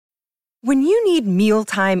When you need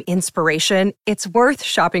mealtime inspiration, it's worth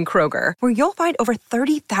shopping Kroger, where you'll find over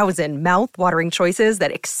 30,000 mouth-watering choices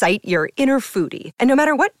that excite your inner foodie. And no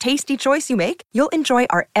matter what tasty choice you make, you'll enjoy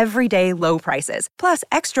our everyday low prices, plus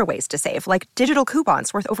extra ways to save, like digital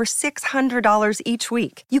coupons worth over $600 each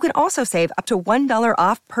week. You can also save up to $1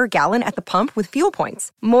 off per gallon at the pump with fuel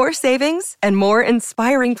points. More savings and more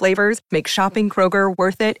inspiring flavors make shopping Kroger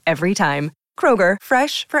worth it every time. Kroger,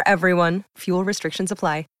 fresh for everyone. Fuel restrictions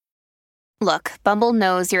apply. Look, Bumble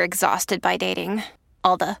knows you're exhausted by dating.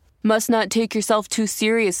 All the, must not take yourself too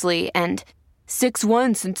seriously, and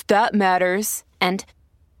 6'1" since that matters, and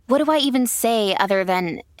what do I even say other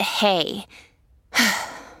than, hey?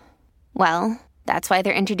 Well, that's why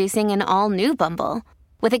they're introducing an all-new Bumble,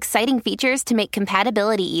 with exciting features to make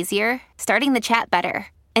compatibility easier, starting the chat better,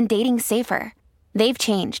 and dating safer. They've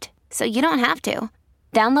changed, so you don't have to.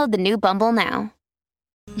 Download the new Bumble now.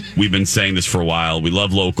 We've been saying this for a while. We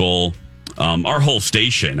love local. Our whole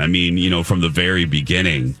station, I mean, you know, from the very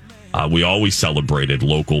beginning, we always celebrated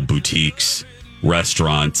local boutiques,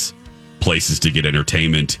 restaurants, places to get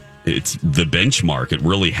entertainment. It's the benchmark. It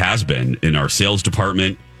really has been in our sales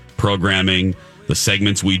department, programming, the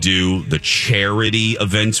segments we do, the charity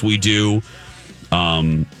events we do.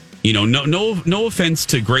 You know, no offense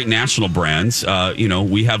to great national brands. You know,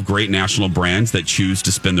 we have great national brands that choose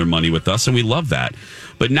to spend their money with us, and we love that.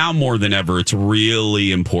 But now more than ever, it's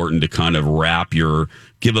really important to kind of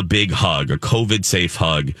give a big hug, a COVID-safe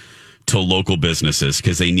hug to local businesses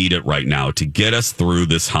because they need it right now to get us through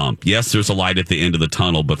this hump. Yes, there's a light at the end of the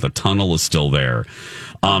tunnel, but the tunnel is still there.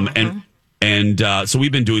 And so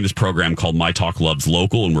we've been doing this program called My Talk Loves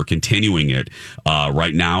Local, and we're continuing it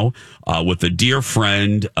right now with a dear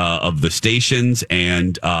friend of the stations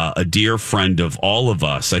and a dear friend of all of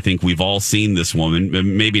us. I think we've all seen this woman.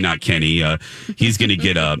 Maybe not Kenny. He's going to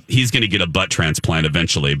get a butt transplant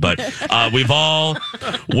eventually. But we've all,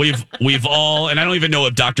 and I don't even know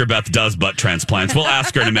if Dr. Beth does butt transplants. We'll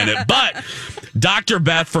ask her in a minute. But Dr.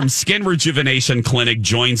 Beth from Skin Rejuvenation Clinic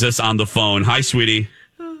joins us on the phone. Hi, sweetie.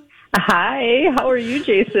 Hi, how are you,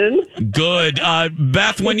 Jason? Good.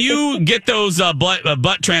 Beth, when you get those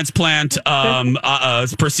butt transplant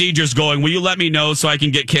procedures going, will you let me know so I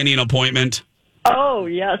can get Kenny an appointment? Oh,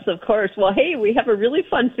 yes, of course. Well, hey, we have a really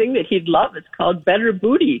fun thing that he'd love. It's called Better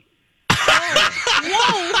Booty.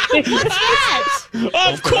 Whoa! What's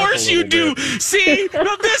that? Of course you do. See,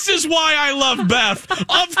 this is why I love Beth.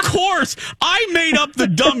 Of course, I made up the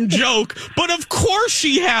dumb joke, but of course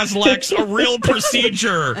she has, Lex, a real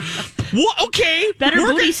procedure. What? Okay. Better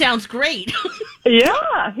Booty sounds great.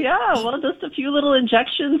 Yeah. Well, just a few little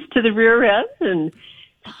injections to the rear end and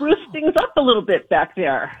spruce things up a little bit back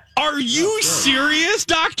there. Are you serious,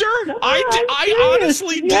 doctor? No, I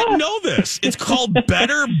honestly didn't know this. It's called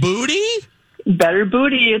Better Booty? Better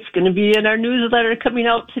Booty. It's going to be in our newsletter coming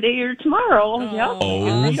out today or tomorrow.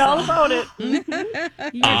 Oh. Read all about it.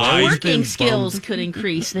 Your working skills could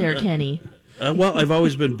increase there, Kenny. Well, I've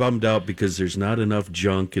always been bummed out because there's not enough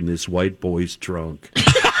junk in this white boy's trunk.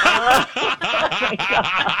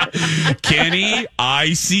 Kenny,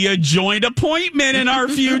 I see a joint appointment in our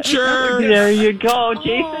future. There you go.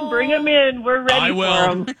 Jason, bring him in. We're ready for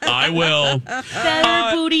him. I will.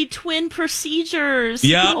 Better Booty twin procedures.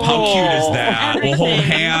 Yeah, how cute is that? Everything. We'll hold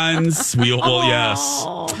hands. Yes.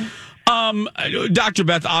 Dr.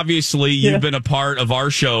 Beth, obviously you've been a part of our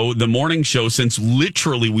show, the morning show, since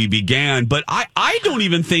literally we began, but I don't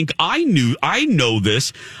even think I know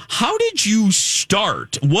this. How did you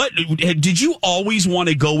start? What did you always want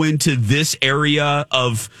to go into this area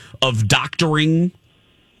of doctoring?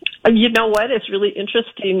 You know what? It's really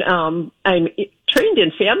interesting. I'm trained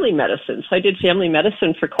in family medicine, so I did family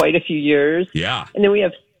medicine for quite a few years. Yeah. And then we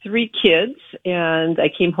have 3 kids, and I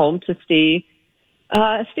came home to stay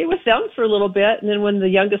with them for a little bit. And then when the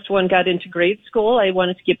youngest one got into grade school, I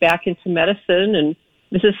wanted to get back into medicine. And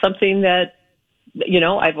this is something that, you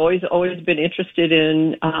know, I've always been interested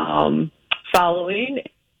in following.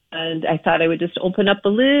 And I thought I would just open up a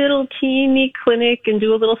little teeny clinic and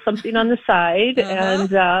do a little something on the side.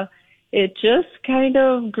 And it just kind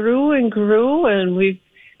of grew and grew. And we've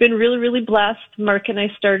been really, really blessed. Mark and I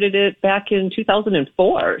started it back in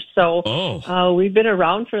 2004. So we've been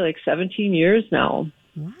around for like 17 years now.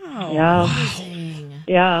 Wow. Yeah. Amazing.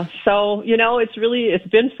 Yeah. So, you know, it's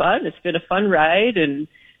been fun. It's been a fun ride. And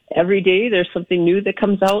every day there's something new that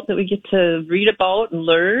comes out that we get to read about and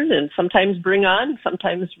learn and sometimes bring on,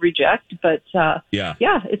 sometimes reject. But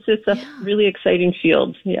it's a really exciting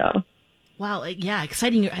field. Yeah. Wow. Yeah.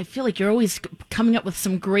 Exciting. I feel like you're always coming up with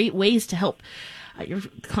some great ways to help your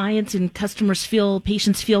clients and customers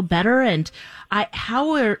patients feel better. And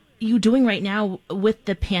how you doing right now with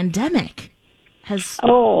the pandemic?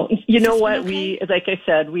 You know what? Okay? Like I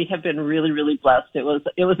said, we have been really, really blessed. It was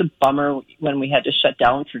a bummer when we had to shut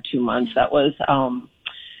down for 2 months. That was,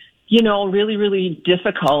 really, really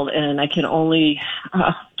difficult. And I can only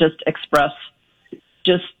just express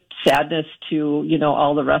just sadness to,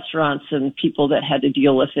 all the restaurants and people that had to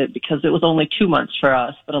deal with it, because it was only 2 months for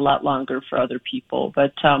us, but a lot longer for other people.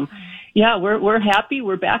 But, we're happy.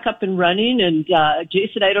 We're back up and running. And,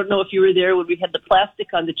 Jason, I don't know if you were there when we had the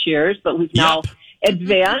plastic on the chairs, but we've now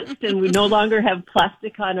advanced and we no longer have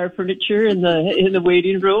plastic on our furniture in the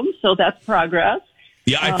waiting room. So that's progress.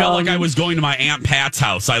 Yeah, I felt like I was going to my Aunt Pat's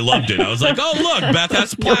house. I loved it. I was like, oh, look, Beth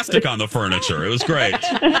has plastic on the furniture. It was great.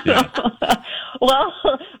 Yeah. Well,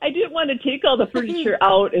 I didn't want to take all the furniture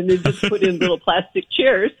out and then just put in little plastic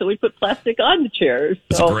chairs, so we put plastic on the chairs.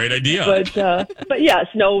 That's a great idea. But yes,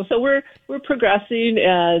 no. So we're progressing,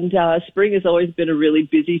 and spring has always been a really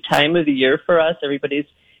busy time of the year for us. Everybody's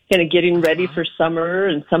kind of getting ready for summer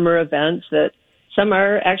and summer events that some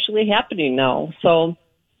are actually happening now. So,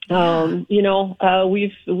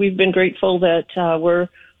 we've been grateful that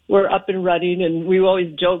we're up and running, and we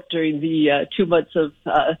always joke during the 2 months of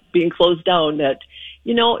being closed down that,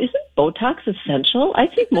 isn't Botox essential? I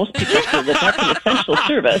think most people feel that that's an essential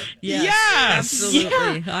service. Yes.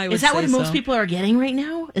 Absolutely. Yeah. Is that what most people are getting right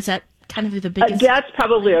now? Is that kind of the biggest? That's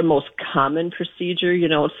probably our most common procedure.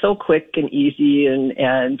 It's so quick and easy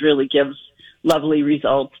and really gives lovely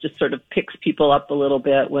results, just sort of picks people up a little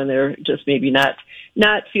bit when they're just maybe not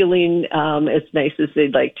feeling as nice as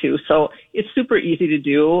they'd like to. So it's super easy to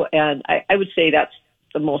do, and I would say that's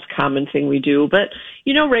the most common thing we do. But,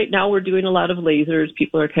 right now we're doing a lot of lasers.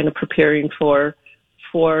 People are kind of preparing for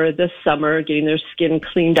this summer, getting their skin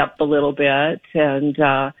cleaned up a little bit, and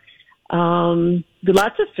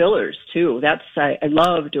lots of fillers, too. I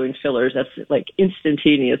love doing fillers. That's like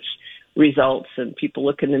instantaneous results, and people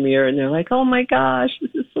look in the mirror and they're like, oh my gosh,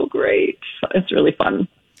 this is so great. So it's really fun.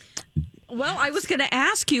 Well, I was going to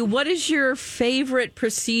ask you, what is your favorite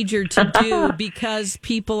procedure to do, because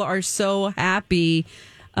people are so happy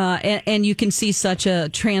and you can see such a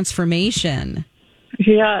transformation?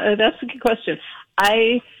 Yeah, that's a good question.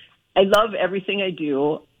 I love everything I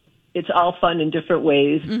do. It's all fun in different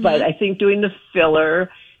ways, but I think doing the filler,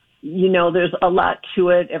 there's a lot to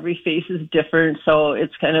it. Every face is different, so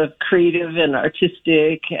it's kind of creative and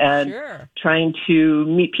artistic and trying to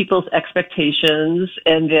meet people's expectations,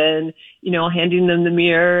 and then, handing them the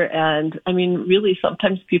mirror. And I mean, really,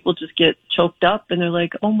 sometimes people just get choked up and they're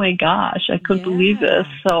like, oh my gosh, I couldn't believe this.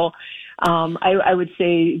 So I would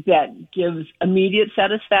say that gives immediate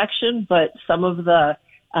satisfaction, but some of the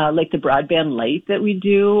like the broadband light that we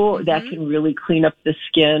do, that can really clean up the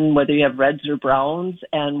skin, whether you have reds or browns.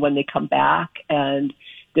 And when they come back and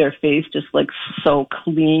their face just looks so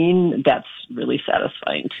clean, that's really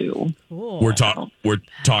satisfying too. Cool. We're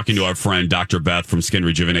talking to our friend Dr. Beth from Skin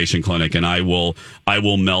Rejuvenation Clinic, and I will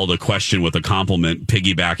meld a question with a compliment,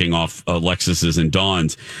 piggybacking off Alexis's and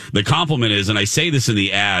Dawn's. The compliment is, and I say this in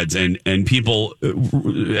the ads, and people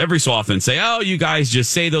every so often say, "Oh, you guys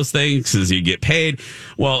just say those things because you get paid."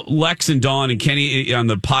 Well, Lex and Dawn and Kenny on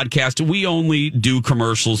the podcast, we only do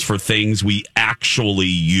commercials for things we actually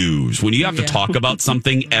use. When you have to talk about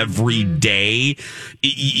something every day,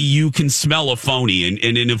 you can smell a phony. And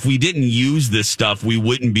if we didn't use this stuff, we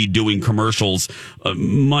wouldn't be doing commercials.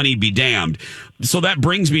 Money be damned. So that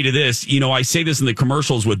brings me to this. I say this in the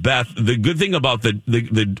commercials with Beth. The good thing about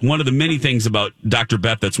the one of the many things about Dr.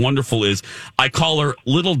 Beth that's wonderful is I call her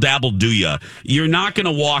Little Dabble Do Ya. You're not going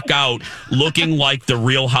to walk out looking like the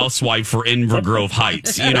Real Housewife for Inver Grove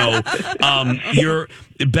Heights.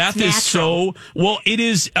 Beth is so well. It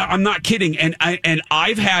is. I'm not kidding. And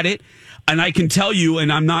I've had it. And I can tell you,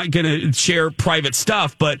 and I'm not going to share private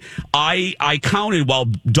stuff, but I counted while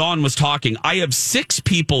Dawn was talking. I have 6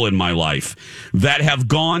 people in my life that have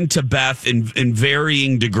gone to Beth in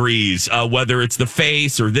varying degrees, whether it's the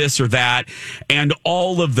face or this or that, and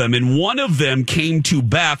all of them. And one of them came to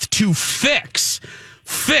Beth to fix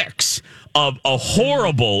a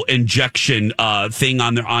horrible injection thing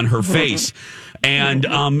on her face. And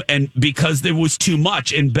because there was too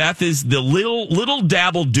much, and Beth is the little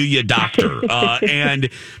dabble do ya doctor, and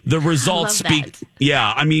the results speak.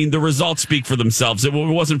 Yeah, I mean the results speak for themselves. If it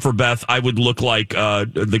wasn't for Beth, I would look like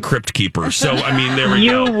the crypt keeper. So I mean, there we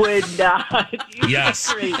go. You would not.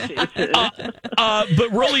 Yes. But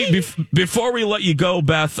really, before we let you go,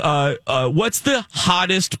 Beth, what's the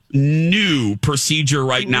hottest new procedure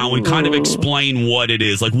right now, and kind of explain what it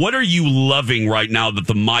is. Like, what are you loving right now that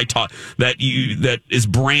that is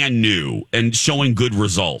brand new and showing good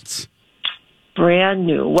results? Brand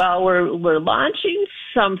new. Well, we're launching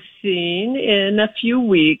something in a few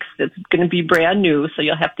weeks that's going to be brand new. So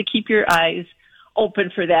you'll have to keep your eyes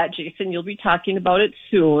open for that, Jason. You'll be talking about it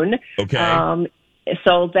soon. Okay.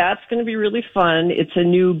 So that's going to be really fun. It's a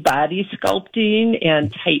new body sculpting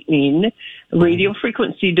and tightening radio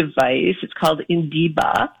frequency device. It's called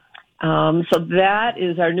Indiba. So that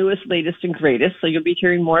is our newest, latest, and greatest. So you'll be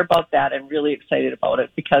hearing more about that. I'm really excited about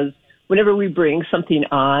it because whenever we bring something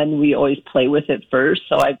on, we always play with it first.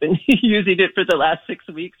 So I've been using it for the last 6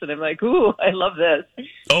 weeks, and I'm like, ooh, I love this.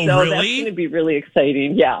 Oh, so really? That's going to be really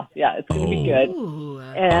exciting. Yeah, it's going to be good. Ooh.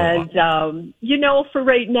 And, for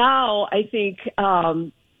right now, I think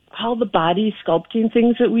all the body sculpting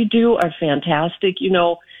things that we do are fantastic.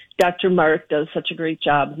 Dr. Mark does such a great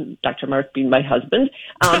job, Dr. Mark being my husband.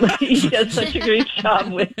 He does such a great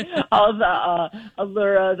job with all the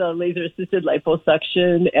Allura, the laser-assisted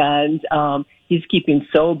liposuction, and he's keeping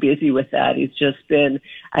so busy with that. He's just been,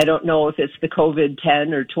 I don't know if it's the COVID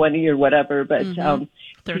 10 or 20 or whatever, but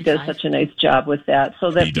he does such a nice job with that.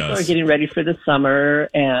 So that people are getting ready for the summer,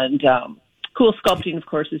 and cool sculpting, of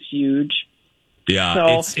course, is huge.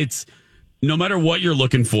 Yeah, so, it's no matter what you're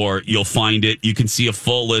looking for, you'll find it. You can see a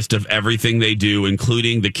full list of everything they do,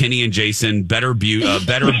 including the Kenny and Jason Better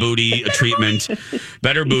Booty treatment,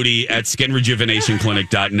 Better Booty at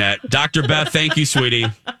skinrejuvenationclinic.net. Dr. Beth, thank you, sweetie.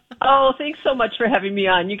 Oh, thanks so much for having me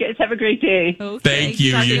on. You guys have a great day. Okay. Thank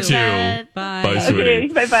you. You too. Bye. Bye, sweetie. Okay,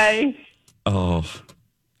 bye-bye. Oh,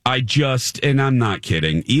 and I'm not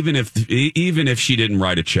kidding. Even if she didn't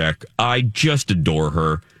write a check, I just adore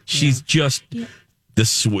her. She's just the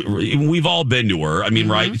sweet. We've all been to her. I mean,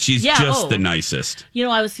 right? She's just the nicest.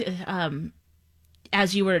 I was,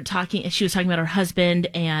 as you were talking, she was talking about her husband,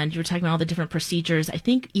 and you were talking about all the different procedures. I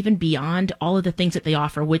think even beyond all of the things that they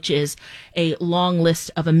offer, which is a long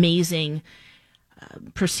list of amazing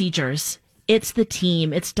procedures. It's the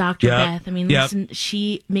team. It's Dr. Beth. I mean, listen,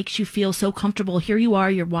 she makes you feel so comfortable. Here you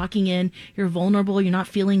are. You're walking in. You're vulnerable. You're not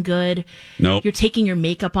feeling good. Nope. You're taking your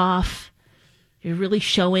makeup off. You're really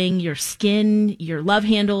showing your skin, your love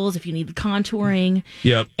handles, if you need the contouring.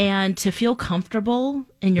 Yep. And to feel comfortable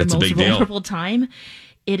in your most vulnerable time,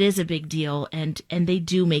 it is a big deal. And they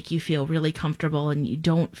do make you feel really comfortable, and you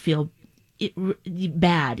don't feel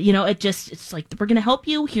bad. It's like, we're going to help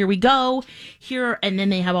you. Here we go. And then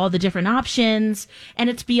they have all the different options. And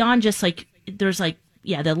it's beyond just like, there's like,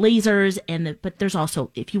 the lasers, but there's also,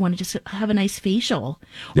 if you want to just have a nice facial,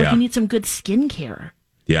 or if you need some good skincare.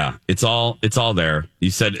 Yeah, it's all there. You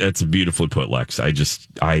said it's beautifully put, Lex. I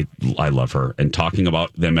love her, and talking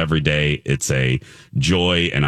about them every day, it's a joy, and